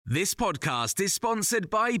This podcast is sponsored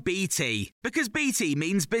by BT, because BT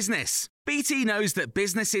means business. BT knows that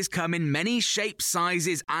businesses come in many shapes,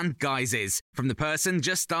 sizes and guises, from the person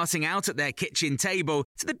just starting out at their kitchen table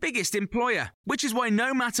to the biggest employer, which is why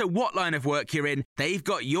no matter what line of work you're in, they've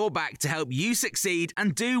got your back to help you succeed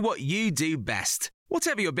and do what you do best.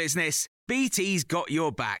 Whatever your business, BT's got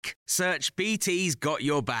your back. Search BT's got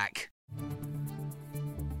your back.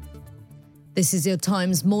 This is your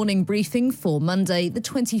Times morning briefing for Monday, the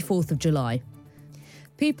 24th of July.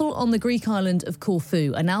 People on the Greek island of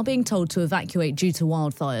Corfu are now being told to evacuate due to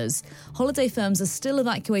wildfires. Holiday firms are still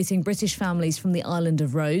evacuating British families from the island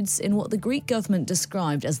of Rhodes in what the Greek government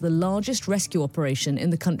described as the largest rescue operation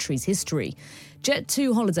in the country's history.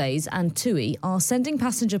 Jet2 Holidays and TUI are sending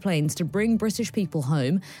passenger planes to bring British people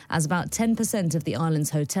home, as about 10% of the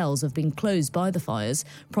island's hotels have been closed by the fires,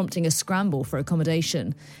 prompting a scramble for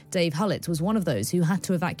accommodation. Dave Hullett was one of those who had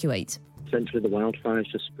to evacuate. Essentially, the wildfires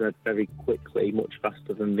just spread very quickly, much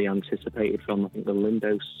faster than they anticipated from, I think, the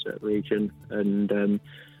Lindos region. And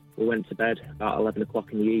we went to bed about 11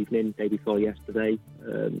 o'clock in the evening, day before yesterday,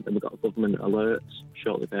 and we got a government alert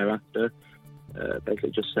shortly thereafter,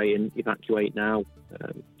 basically just saying, evacuate now.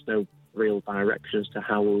 There's no real direction as to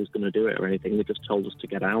how we was going to do it or anything. They just told us to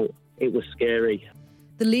get out. It was scary.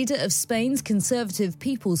 The leader of Spain's Conservative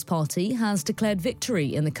People's Party has declared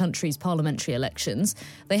victory in the country's parliamentary elections.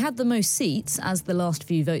 They had the most seats as the last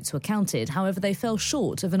few votes were counted. However, they fell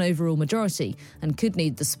short of an overall majority and could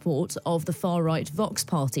need the support of the far-right Vox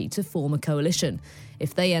party to form a coalition.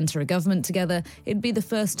 If they enter a government together, it'd be the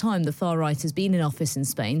first time the far-right has been in office in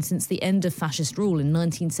Spain since the end of fascist rule in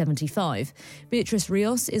 1975. Beatriz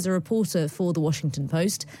Rios is a reporter for The Washington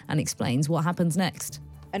Post and explains what happens next.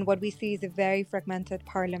 And what we see is a very fragmented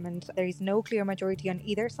parliament. There is no clear majority on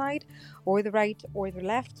either side, or the right or the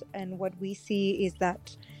left. And what we see is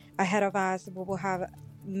that ahead of us, we will have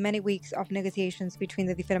many weeks of negotiations between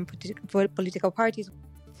the different political parties.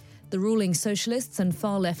 The ruling socialists and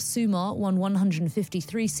far-left Sumar won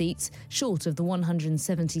 153 seats, short of the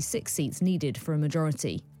 176 seats needed for a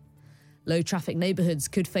majority. Low-traffic neighbourhoods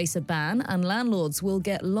could face a ban, and landlords will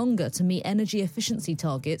get longer to meet energy efficiency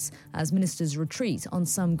targets as ministers retreat on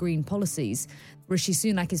some green policies. Rishi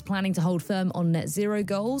Sunak is planning to hold firm on net zero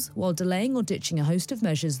goals while delaying or ditching a host of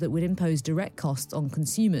measures that would impose direct costs on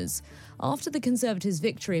consumers. After the Conservatives'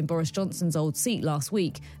 victory in Boris Johnson's old seat last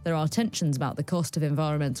week, there are tensions about the cost of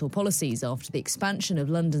environmental policies after the expansion of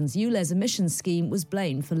London's ULEZ emissions scheme was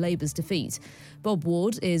blamed for Labour's defeat. Bob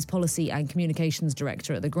Ward is Policy and Communications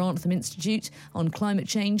Director at the Grantham Institute on climate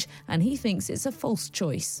change, and he thinks it's a false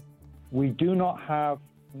choice. We do not have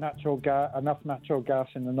enough natural gas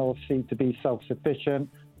in the North Sea to be self-sufficient.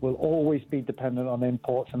 We'll always be dependent on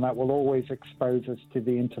imports, and that will always expose us to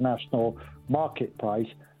the international market price.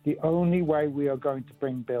 The only way we are going to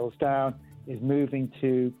bring bills down is moving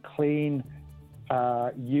to clean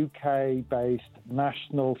UK-based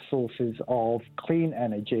national sources of clean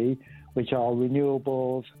energy, which are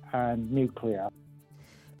renewables and nuclear.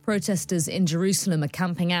 Protesters in Jerusalem are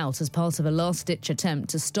camping out as part of a last-ditch attempt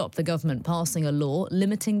to stop the government passing a law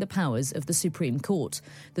limiting the powers of the Supreme Court.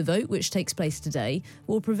 The vote, which takes place today,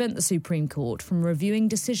 will prevent the Supreme Court from reviewing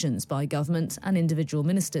decisions by government and individual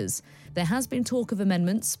ministers. There has been talk of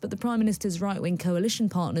amendments, but the Prime Minister's right-wing coalition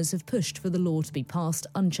partners have pushed for the law to be passed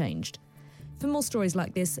unchanged. For more stories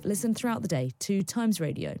like this, listen throughout the day to Times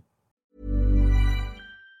Radio.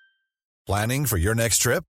 Planning for your next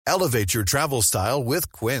trip? Elevate your travel style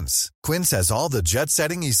with Quince. Quince has all the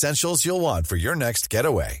jet-setting essentials you'll want for your next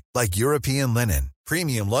getaway, like European linen,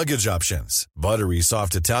 premium luggage options, buttery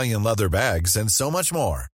soft Italian leather bags, and so much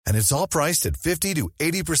more. And it's all priced at 50 to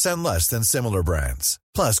 80% less than similar brands.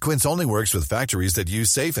 Plus, Quince only works with factories that use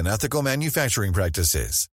safe and ethical manufacturing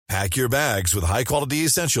practices. Pack your bags with high-quality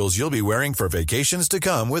essentials you'll be wearing for vacations to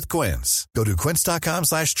come with Quince. Go to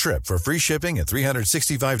quince.com/trip for free shipping and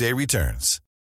 365-day returns.